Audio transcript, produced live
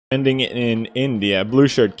Ending in India, blue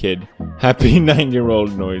shirt kid, happy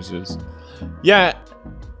 9-year-old noises. Yeah,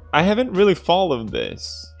 I haven't really followed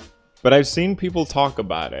this, but I've seen people talk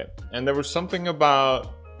about it. And there was something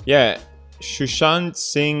about, yeah, Sushant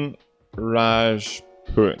Singh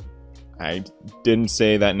Rajput. I didn't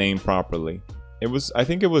say that name properly. I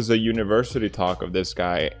think it was a university talk of this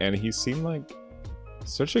guy, and he seemed like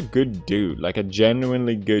such a good dude, like a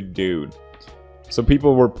genuinely good dude. So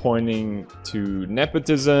people were pointing to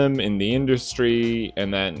nepotism in the industry,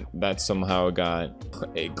 and then that somehow got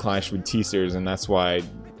a clash with T-Series, and that's why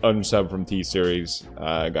unsub from T-Series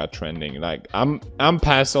got trending. Like, I'm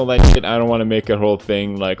past all that shit. I don't want to make a whole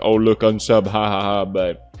thing like, oh look, unsub, ha ha ha.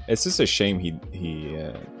 But it's just a shame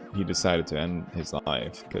he decided to end his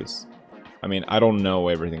life, because I mean, I don't know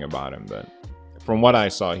everything about him, but from what I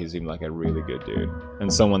saw, he seemed like a really good dude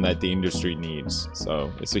and someone that the industry needs.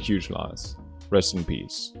 So it's a huge loss. Rest in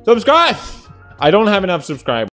peace. Subscribe! I don't have enough subscribers.